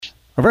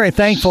We're very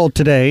thankful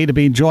today to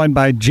be joined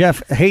by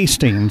Jeff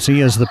Hastings. He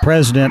is the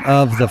president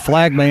of the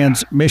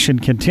Flagman's Mission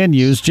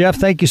Continues. Jeff,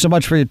 thank you so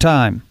much for your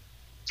time.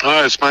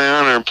 Oh, it's my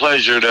honor and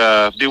pleasure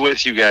to be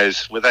with you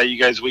guys. Without you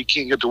guys, we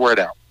can't get the word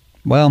out.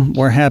 Well,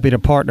 we're happy to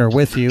partner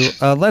with you.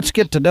 Let's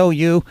get to know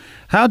you.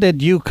 How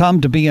did you come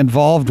to be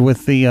involved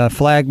with the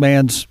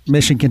Flagman's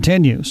Mission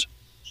Continues?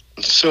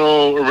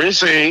 So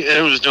originally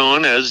it was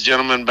known as a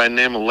gentleman by the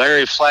name of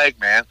Larry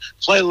Flagman.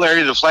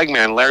 Larry the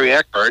Flagman, Larry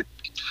Eckhart.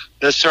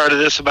 That started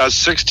this about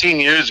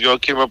 16 years ago,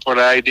 came up with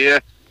an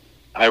idea.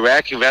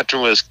 Iraqi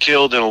veteran was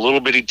killed in a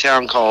little bitty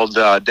town called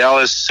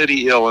Dallas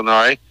City,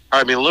 Illinois.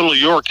 Little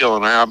York,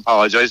 Illinois. I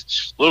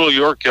apologize. Little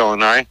York,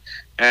 Illinois.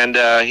 And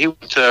he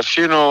went to a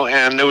funeral,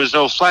 and there was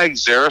no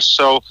flags there.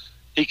 So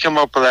he came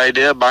up with the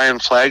idea of buying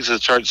flags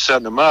and started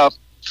setting them up.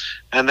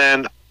 And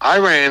then I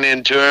ran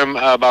into him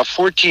about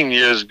 14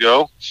 years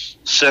ago,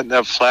 setting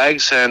up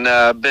flags, and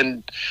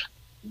been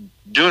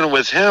doing it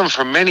with him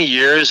for many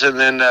years. And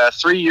then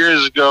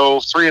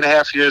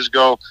 3.5 years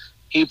ago,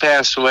 he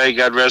passed away,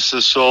 God rest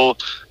his soul,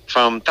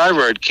 from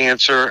thyroid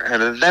cancer.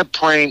 And at that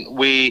point,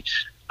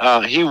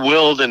 he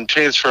willed and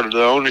transferred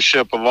the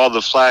ownership of all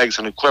the flags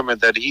and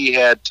equipment that he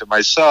had to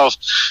myself,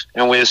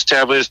 and we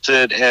established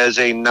it as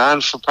a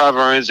non-for-profit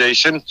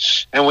organization,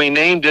 and we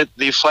named it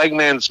the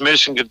Flagman's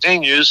Mission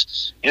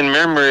Continues in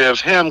memory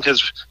of him,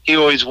 because he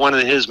always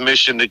wanted his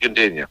mission to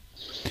continue.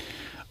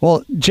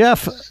 Well,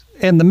 Jeff,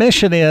 and the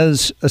mission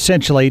is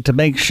essentially to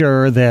make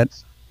sure that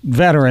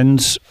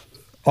veterans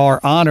are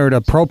honored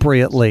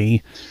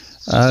appropriately,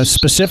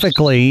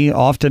 specifically,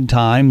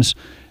 oftentimes,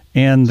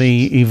 in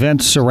the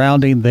events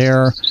surrounding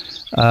their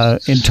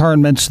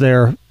internments,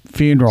 their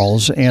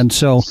funerals. And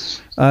so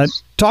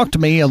talk to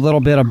me a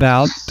little bit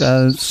about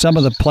some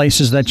of the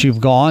places that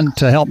you've gone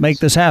to help make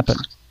this happen.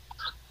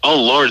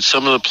 Oh, Lord,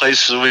 some of the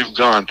places we've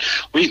gone.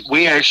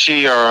 We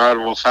actually are out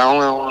of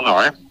O'Fallon,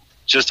 Illinois,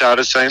 just out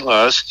of St.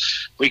 Louis.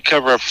 We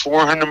cover a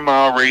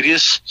 400-mile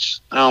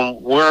radius.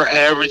 We're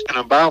averaging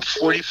about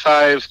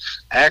 45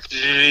 active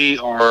duty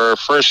or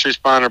first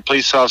responder,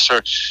 police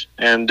officer,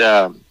 and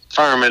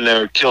firemen that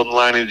are killed in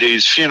line of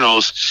duty's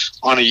funerals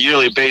on a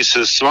yearly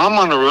basis. So I'm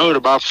on the road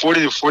about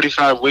 40 to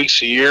 45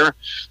 weeks a year,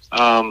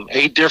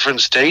 8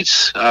 different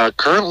states.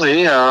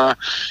 Currently,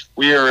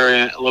 we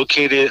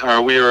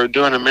are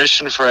doing a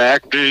mission for an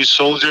active duty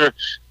soldier.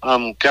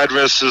 God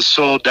rest his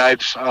soul,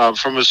 died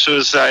from a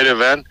suicide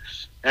event,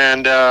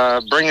 and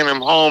bringing him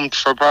home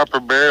for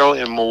proper burial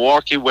in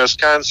Milwaukee,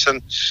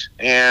 Wisconsin,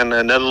 and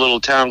another little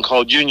town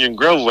called Union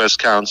Grove,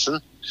 Wisconsin.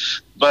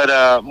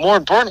 But more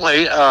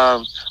importantly,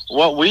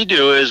 what we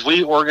do is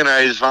we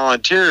organize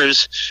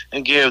volunteers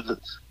and give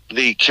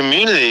the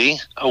community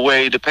a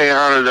way to pay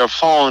honor to a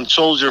fallen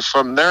soldier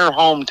from their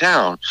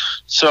hometown.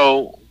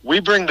 So we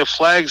bring the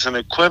flags and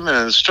equipment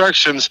and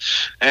instructions,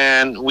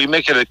 and we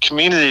make it a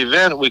community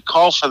event. We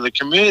call for the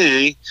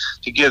community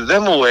to give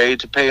them a way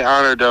to pay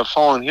honor to a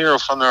fallen hero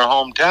from their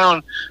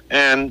hometown,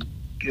 and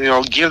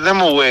give them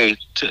a way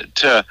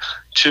to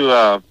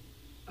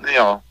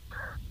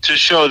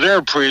show their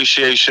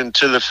appreciation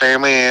to the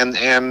family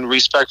and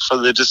respect for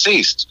the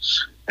deceased.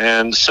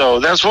 And so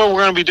that's what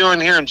we're going to be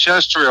doing here in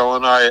Chester,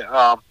 Illinois,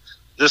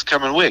 this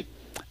coming week.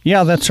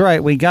 Yeah, that's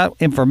right. We got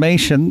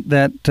information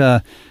that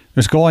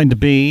there's going to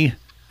be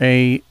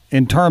a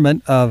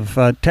interment of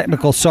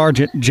Technical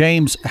Sergeant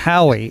James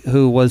Howie,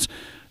 who was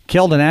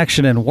killed in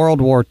action in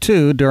World War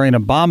II during a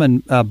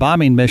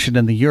bombing mission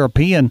in the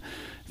European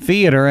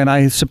theater. And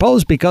I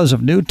suppose because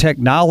of new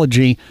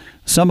technology,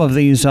 some of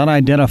these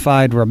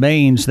unidentified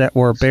remains that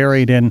were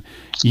buried in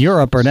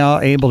Europe are now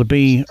able to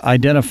be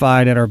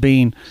identified and are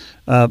being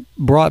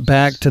brought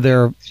back to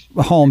their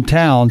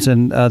hometowns.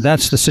 And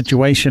that's the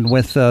situation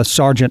with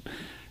Sergeant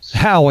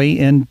Howie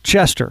in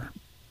Chester.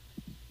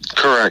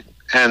 Correct.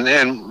 And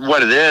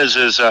what it is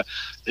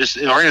this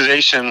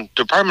organization,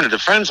 Department of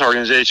Defense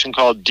organization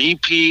called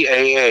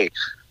DPAA,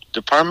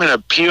 Department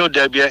of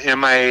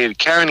POW/MIA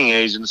accounting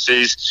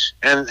agencies,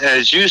 and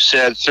as you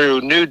said,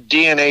 through new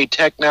DNA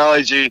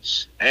technology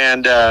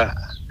and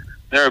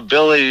their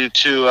ability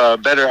to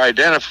better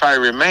identify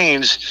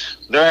remains,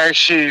 they'll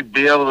actually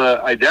be able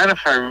to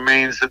identify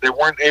remains that they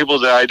weren't able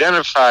to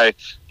identify,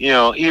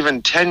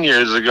 even 10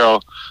 years ago.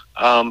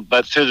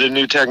 But through the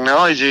new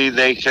technology,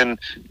 they can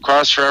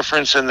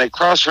cross-reference, and they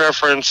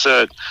cross-reference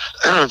through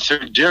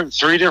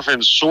 3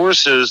 different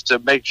sources to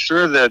make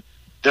sure that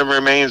the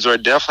remains are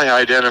definitely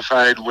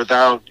identified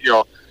without,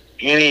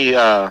 any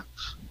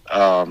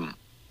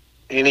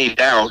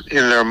doubt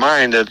in their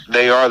mind that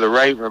they are the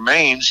right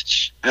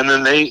remains. And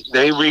then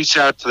they reach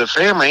out to the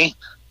family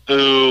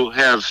who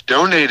have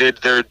donated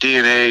their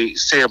DNA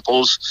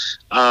samples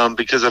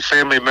because a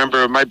family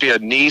member, it might be a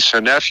niece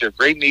or nephew, a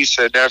great niece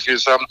or nephew,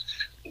 something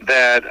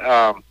that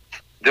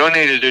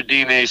donated their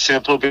DNA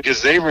sample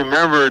because they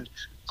remembered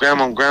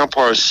grandma and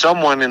grandpa or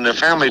someone in the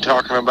family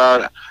talking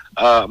about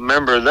a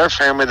member of their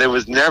family that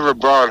was never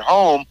brought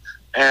home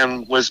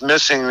and was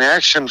missing in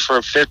action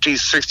for 50,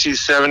 60,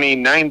 70,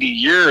 90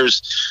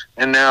 years.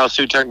 And now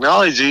through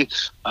technology,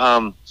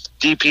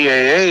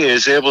 DPAA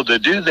is able to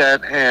do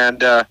that.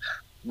 And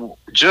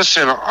just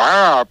in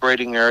our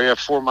operating area,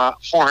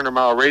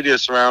 400-mile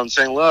radius around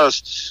St.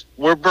 Louis,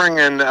 we're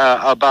bringing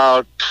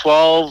about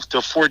 12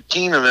 to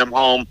 14 of them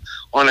home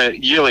on a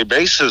yearly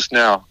basis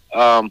now,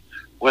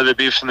 whether it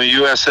be from the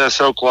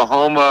USS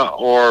Oklahoma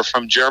or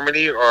from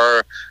Germany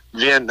or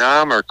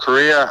Vietnam or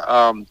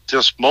Korea,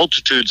 just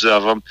multitudes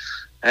of them.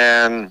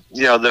 And,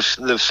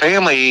 the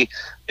family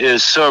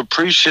is so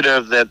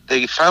appreciative that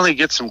they finally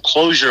get some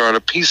closure on a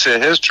piece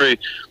of history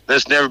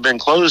that's never been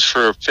closed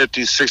for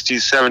 50, 60,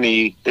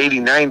 70, 80,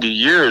 90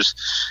 years.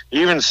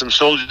 Even some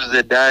soldiers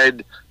that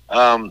died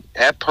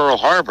at Pearl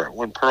Harbor,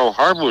 when Pearl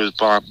Harbor was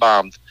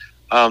bombed,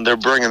 they're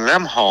bringing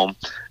them home.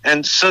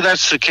 And so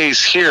that's the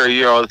case here.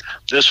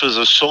 This was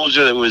a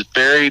soldier that was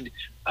buried,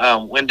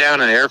 went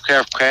down in an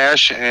aircraft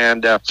crash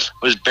and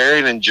was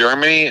buried in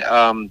Germany,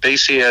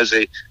 basically as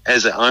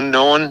an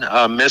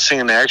unknown missing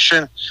in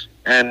action.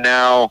 And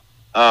now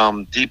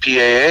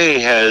DPAA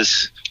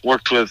has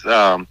worked with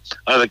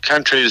other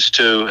countries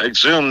to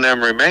exhume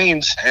them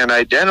remains and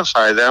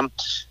identify them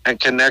and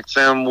connect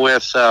them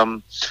with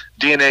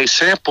DNA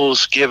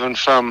samples given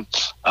from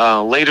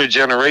later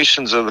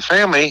generations of the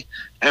family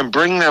and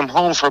bring them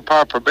home for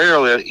proper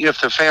burial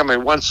if the family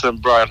wants them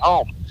brought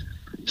home.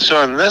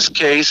 So in this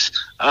case,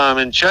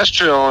 in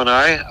Chester,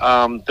 Illinois,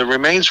 the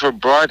remains were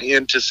brought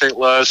into St.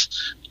 Louis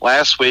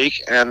last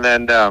week and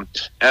then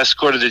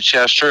escorted to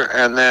Chester.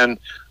 And then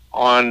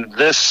on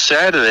this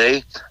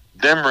Saturday,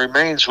 them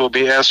remains will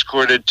be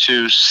escorted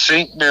to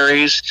St.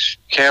 Mary's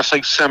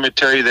Catholic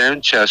Cemetery there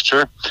in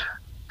Chester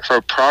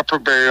for proper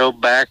burial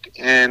back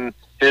in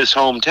his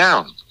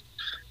hometown.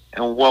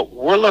 And what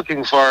we're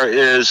looking for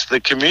is the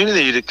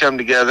community to come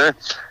together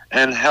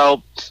and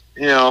help,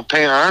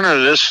 pay honor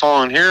to this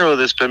fallen hero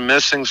that's been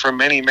missing for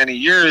many, many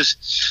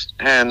years.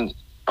 And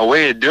a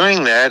way of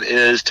doing that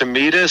is to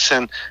meet us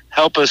and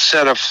help us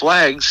set up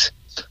flags.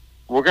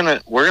 We're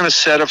gonna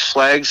set up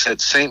flags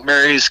at St.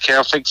 Mary's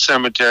Catholic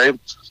Cemetery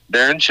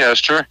there in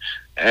Chester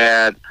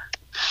at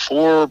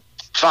 5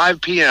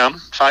 p.m.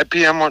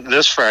 on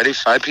this Friday,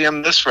 5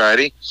 p.m. this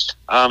Friday.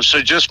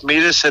 So just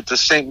meet us at the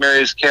St.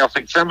 Mary's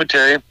Catholic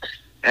Cemetery,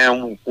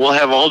 and we'll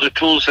have all the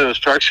tools and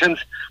instructions.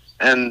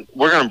 And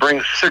we're going to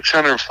bring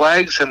 600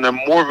 flags, and the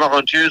more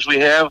volunteers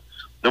we have,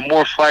 the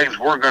more flags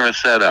we're going to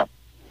set up.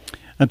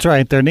 That's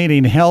right. They're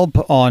needing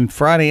help on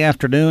Friday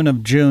afternoon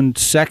of June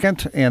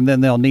 2nd, and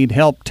then they'll need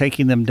help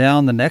taking them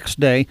down the next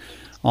day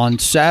on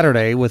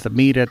Saturday with a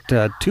meet at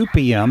 2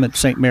 p.m. at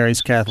St.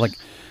 Mary's Catholic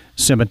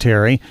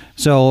Cemetery.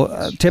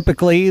 So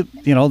typically,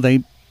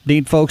 they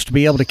need folks to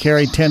be able to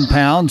carry 10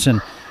 pounds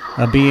and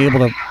be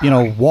able to,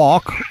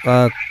 walk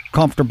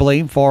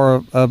comfortably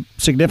for a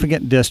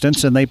significant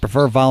distance, and they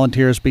prefer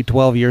volunteers be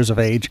 12 years of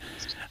age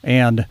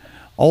and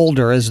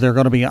older, as they're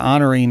going to be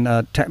honoring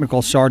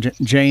Technical Sergeant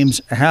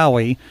James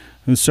Howie,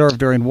 who served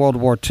during World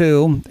War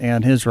II,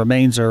 and his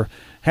remains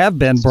have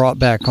been brought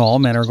back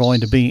home and are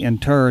going to be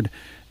interred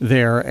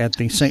there at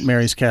the St.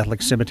 Mary's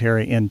Catholic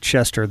Cemetery in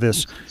Chester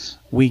this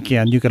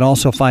weekend. You can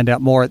also find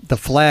out more at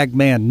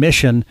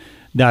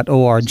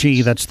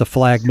theflagmanmission.org. That's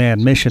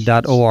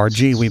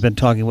theflagmanmission.org. We've been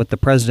talking with the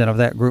president of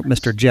that group,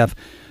 Mr. Jeff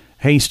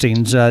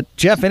Hastings.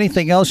 Jeff,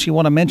 anything else you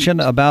want to mention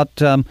about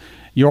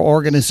your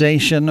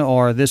organization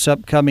or this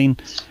upcoming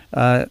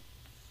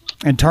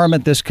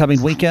interment this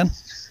coming weekend?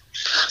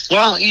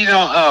 Well,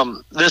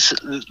 this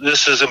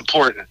is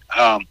important.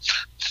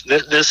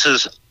 This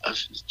is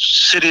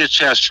City of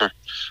Chester,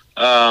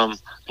 the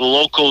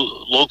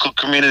local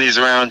communities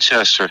around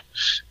Chester.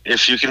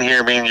 If you can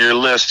hear me and you're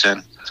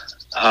listening,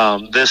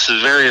 this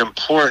is very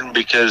important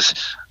because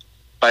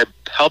by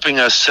helping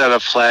us set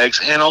up flags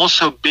and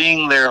also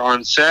being there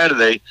on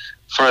Saturday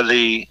for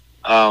the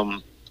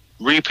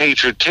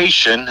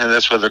repatriation, and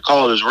that's what they're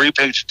called, is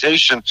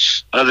repatriation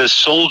of this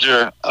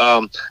soldier,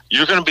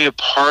 you're going to be a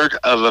part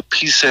of a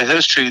piece of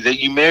history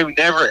that you may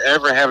never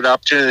ever have an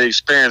opportunity to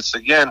experience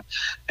again,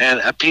 and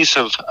a piece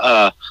of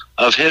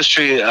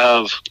history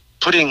of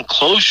putting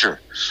closure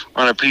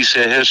on a piece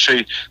of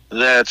history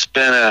that's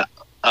been a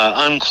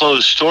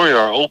unclosed story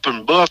or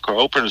open book or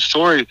open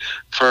story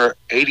for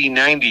 80,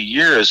 90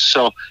 years.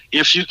 So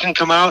if you can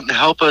come out and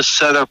help us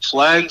set up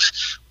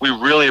flags, we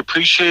really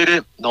appreciate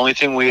it. The only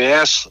thing we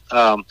ask,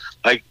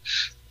 like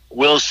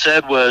Will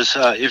said, was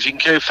if you can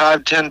carry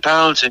 5-10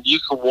 pounds and you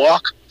can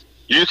walk,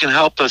 you can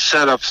help us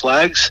set up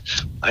flags.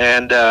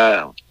 And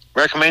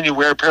recommend you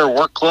wear a pair of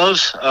work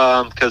clothes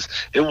because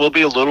it will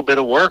be a little bit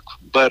of work,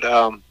 but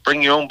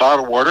bring your own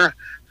bottled water.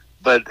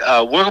 But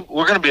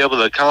we're going to be able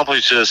to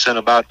accomplish this in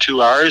about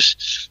 2 hours.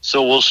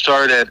 So we'll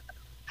start at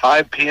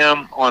 5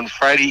 p.m. on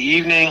Friday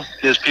evening.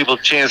 Gives people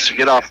a chance to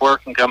get off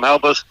work and come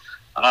help us.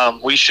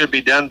 We should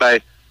be done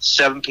by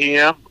 7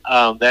 p.m.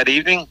 That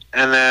evening.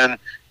 And then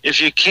if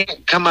you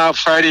can't come out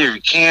Friday, if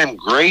you can,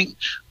 great.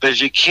 But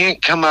if you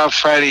can't come out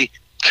Friday,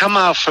 come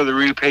out for the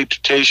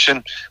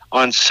repatriation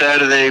on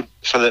Saturday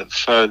for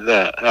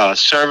the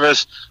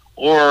service,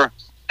 or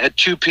at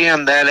 2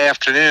 p.m. that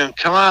afternoon,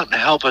 come out and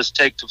help us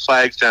take the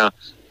flags down,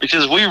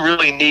 because we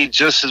really need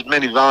just as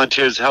many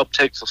volunteers to help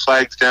take the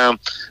flags down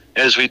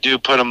as we do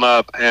put them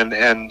up. And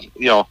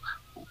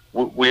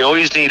we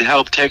always need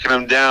help taking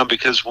them down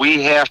because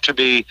we have to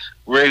be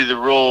ready to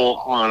roll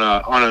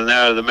on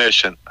another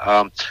mission.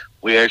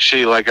 We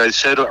actually, like I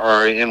said,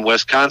 are in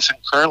Wisconsin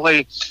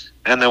currently,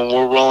 and then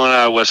we're rolling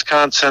out of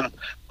Wisconsin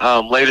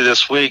later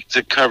this week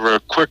to cover a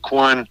quick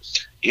one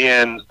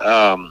in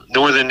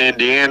northern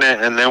Indiana,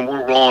 and then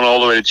we're rolling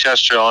all the way to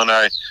Chester,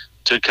 Illinois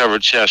to cover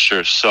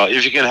Chester. So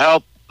if you can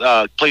help,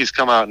 please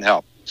come out and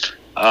help.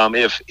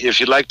 If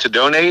you'd like to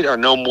donate or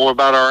know more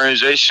about our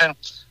organization,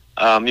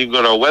 you can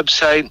go to our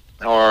website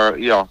or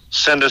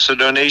send us a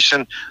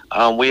donation.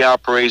 We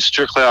operate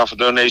strictly off of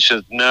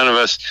donations. None of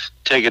us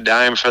take a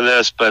dime for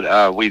this,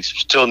 but we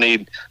still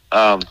need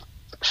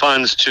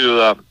funds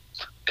to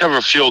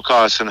cover fuel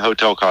costs and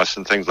hotel costs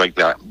and things like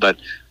that. But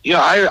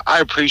I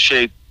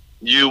appreciate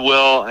you,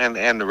 Will,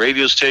 and the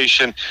radio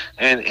station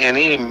and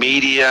any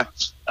media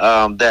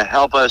that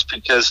help us,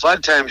 because a lot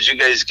of times you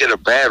guys get a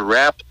bad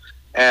rap,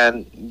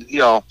 and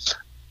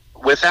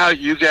without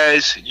you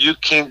guys, you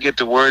can't get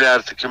the word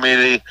out to the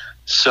community.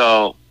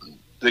 So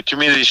the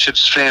community should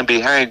stand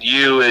behind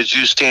you as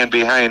you stand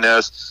behind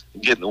us,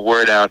 getting the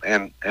word out.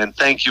 And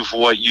thank you for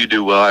what you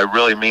do, Will. I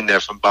really mean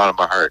that from the bottom of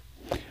my heart.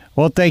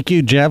 Well, thank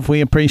you, Jeff.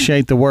 We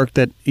appreciate the work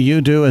that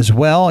you do as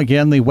well.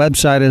 Again, the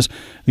website is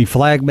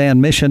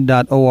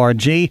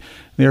theflagmanmission.org.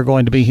 They're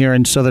going to be here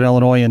in Southern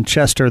Illinois in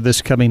Chester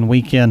this coming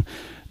weekend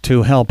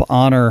to help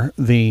honor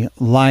the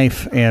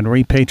life and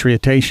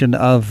repatriation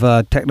of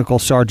Technical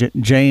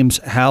Sergeant James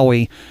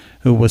Howie,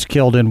 who was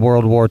killed in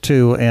World War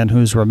II and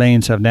whose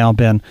remains have now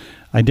been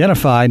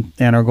identified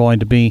and are going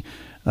to be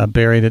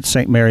buried at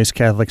St. Mary's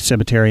Catholic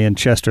Cemetery in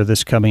Chester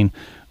this coming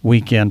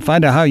weekend.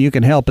 Find out how you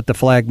can help at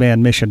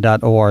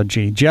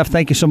theflagmanmission.org. Jeff,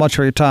 thank you so much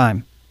for your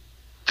time.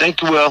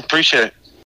 Thank you, Will. Appreciate it.